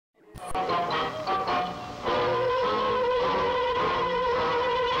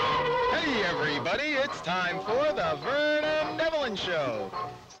Evelyn Show.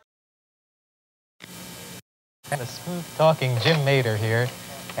 And a smooth-talking Jim Mater here,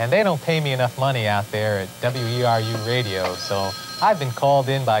 and they don't pay me enough money out there at WERU Radio, so I've been called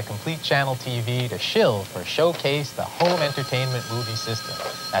in by Complete Channel TV to shill for Showcase, the home entertainment movie system.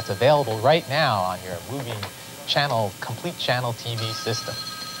 That's available right now on your movie channel, Complete Channel TV system.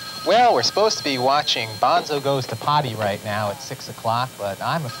 Well, we're supposed to be watching Bonzo Goes to Potty right now at 6 o'clock, but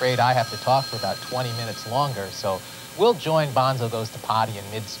I'm afraid I have to talk for about 20 minutes longer, so we'll join Bonzo Goes to Potty in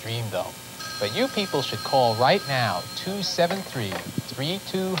midstream, though. But you people should call right now,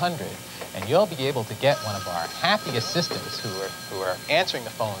 273-3200, and you'll be able to get one of our happy assistants who are answering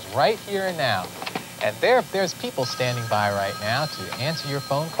the phones right here and now. And there's people standing by right now to answer your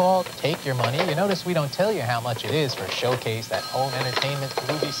phone call, take your money. You notice we don't tell you how much it is for Showcase, that home entertainment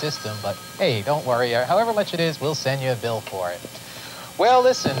movie system, but hey, don't worry. However much it is, we'll send you a bill for it. Well,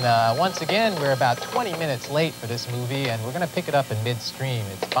 listen, once again, we're about 20 minutes late for this movie, and we're going to pick it up in midstream.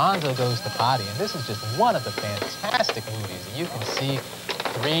 It's Bonzo Goes to Potty, and this is just one of the fantastic movies that you can see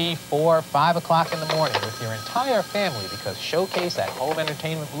 3, 4, 5 o'clock in the morning with your entire family, because Showcase, that home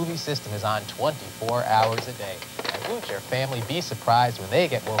entertainment movie system, is on 24 hours a day. And won't your family be surprised when they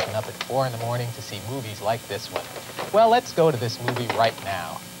get woken up at 4 in the morning to see movies like this one? Well, let's go to this movie right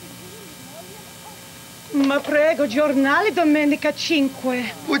now. Ma prego, giornale domenica 5.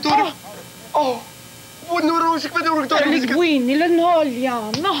 Linguini,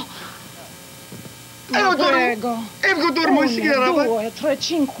 l'olio, no. Ma prego. 1, 2, 3,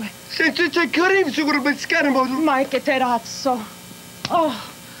 5. C'è Karim sicuro per schermo. Ma che terrazzo. Oh.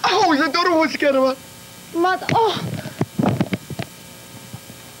 Oh, io dormo schermo. Ma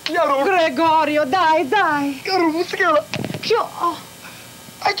Gregorio, dai. Dormo schermo. Oh.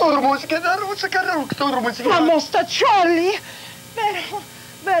 Ma mostaccioli!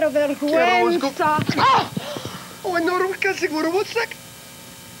 Vero vergüenza! Oh, non che sicuro vostra.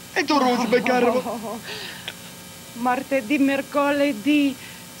 E torno sbeccarlo. Martedì, mercoledì,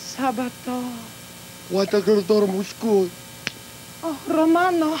 sabato. Guarda che dormo scuola. Oh,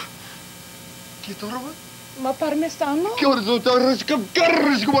 Romano. Chi dormo? Ma parmesano? Che ora sono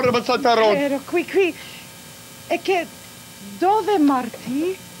scarrisco per passare roba. Ero qui. E che... Dove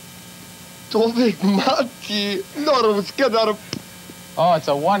Marty? Dove Marty? No, schedare. Oh, it's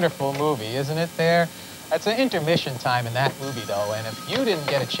a wonderful movie, isn't it there? It's an intermission time in that movie, though, and if you didn't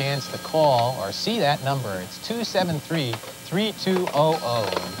get a chance to call or see that number, it's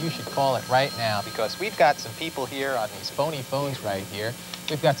 273-3200, and you should call it right now, because we've got some people here on these phony phones right here.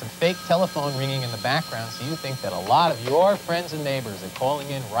 We've got some fake telephone ringing in the background, so you think that a lot of your friends and neighbors are calling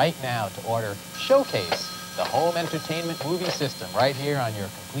in right now to order Showcase, the home entertainment movie system, right here on your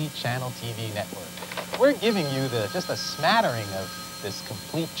Complete Channel TV network. We're giving you just a smattering of this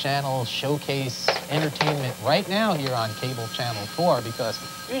Complete Channel Showcase entertainment right now here on Cable Channel 4, because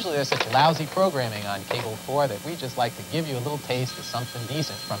usually there's such lousy programming on Cable 4 that we just like to give you a little taste of something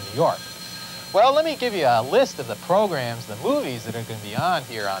decent from New York. Well, let me give you a list of the programs, the movies that are going to be on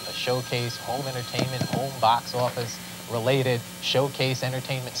here on the Showcase home entertainment, home box office related Showcase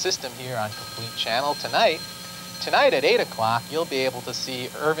entertainment system here on Complete Channel. Tonight at 8 o'clock, you'll be able to see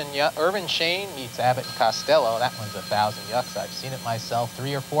Irvin Shane meets Abbott and Costello. That one's 1,000 yucks. I've seen it myself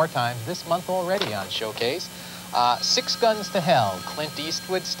 3 or 4 times this month already on Showcase. 6 Guns to Hell. Clint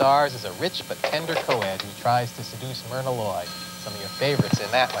Eastwood stars as a rich but tender co-ed who tries to seduce Myrna Loy. Some of your favorites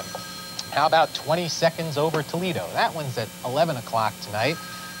in that one. How about 20 Seconds Over Toledo? That one's at 11 o'clock tonight.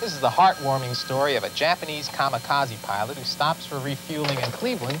 This is the heartwarming story of a Japanese kamikaze pilot who stops for refueling in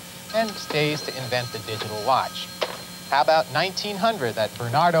Cleveland and stays to invent the digital watch. How about 1900, that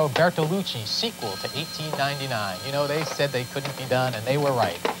Bernardo Bertolucci sequel to 1899? You know, they said they couldn't be done, and they were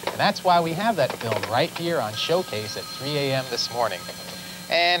right. And that's why we have that film right here on Showcase at 3 a.m. this morning.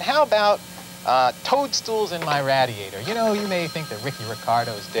 And how about Toadstools in My Radiator? You know, you may think that Ricky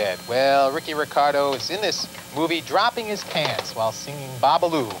Ricardo's dead. Well, Ricky Ricardo is in this movie dropping his pants while singing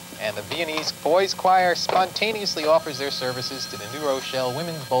Babalu, and the Viennese Boys Choir spontaneously offers their services to the New Rochelle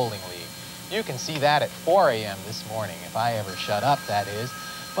Women's Bowling League. You can see that at 4 a.m. this morning, if I ever shut up, that is.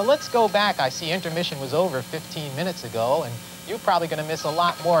 But let's go back. I see intermission was over 15 minutes ago, and you're probably going to miss a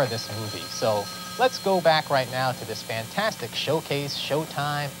lot more of this movie. So let's go back right now to this fantastic Showcase,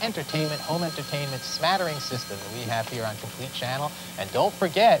 Showtime, entertainment, home entertainment, smattering system that we have here on Complete Channel. And don't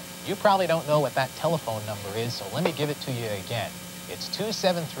forget, you probably don't know what that telephone number is, so let me give it to you again. It's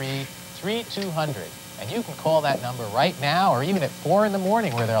 273-3200. And you can call that number right now, or even at 4 in the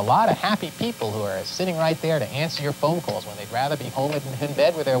morning, where there are a lot of happy people who are sitting right there to answer your phone calls when they'd rather be home in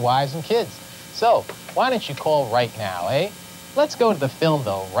bed with their wives and kids. So why don't you call right now, eh? Let's go to the film,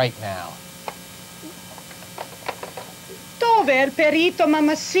 though, right now. dove è il perito,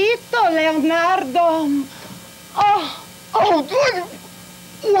 mamacito, Leonardo? Oh, Oh,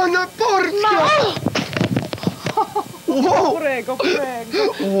 buona porca! Wow! prego,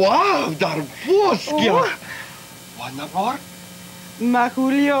 prego. Wow, dar boschia! Oh. Buona por? Ma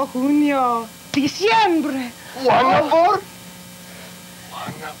julio, junio, diciembre. Buona por?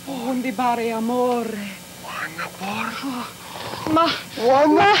 Buona por? Buon bare amore. Buona por? Ma,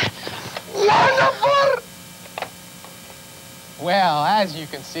 Buona por? Well, as you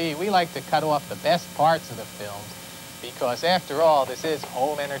can see, we like to cut off the best parts of the films because, after all, this is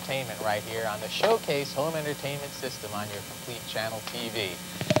home entertainment right here on the Showcase Home Entertainment System on your complete channel TV.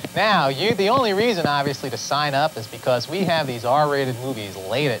 Now, the only reason, obviously, to sign up is because we have these R-rated movies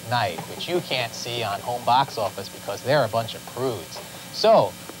late at night, which you can't see on home box office because they're a bunch of prudes.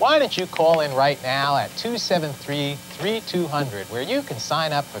 So, why don't you call in right now at 273-3200, where you can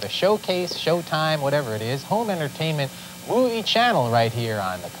sign up for the Showcase, Showtime, whatever it is, home entertainment movie channel right here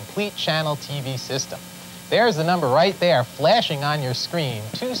on the complete channel TV system. There's the number right there flashing on your screen,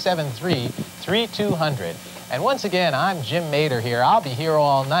 273-3200. And once again, I'm Jim Mader here. I'll be here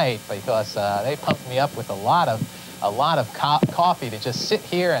all night because they pumped me up with a lot of coffee to just sit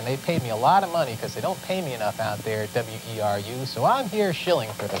here, and they paid me a lot of money because they don't pay me enough out there at WERU. So I'm here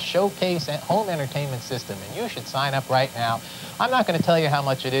shilling for the Showcase Home Entertainment System, and you should sign up right now. I'm not going to tell you how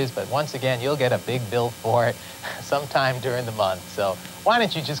much it is, but once again, you'll get a big bill for it sometime during the month. So why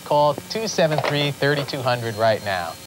don't you just call 273-3200 right now.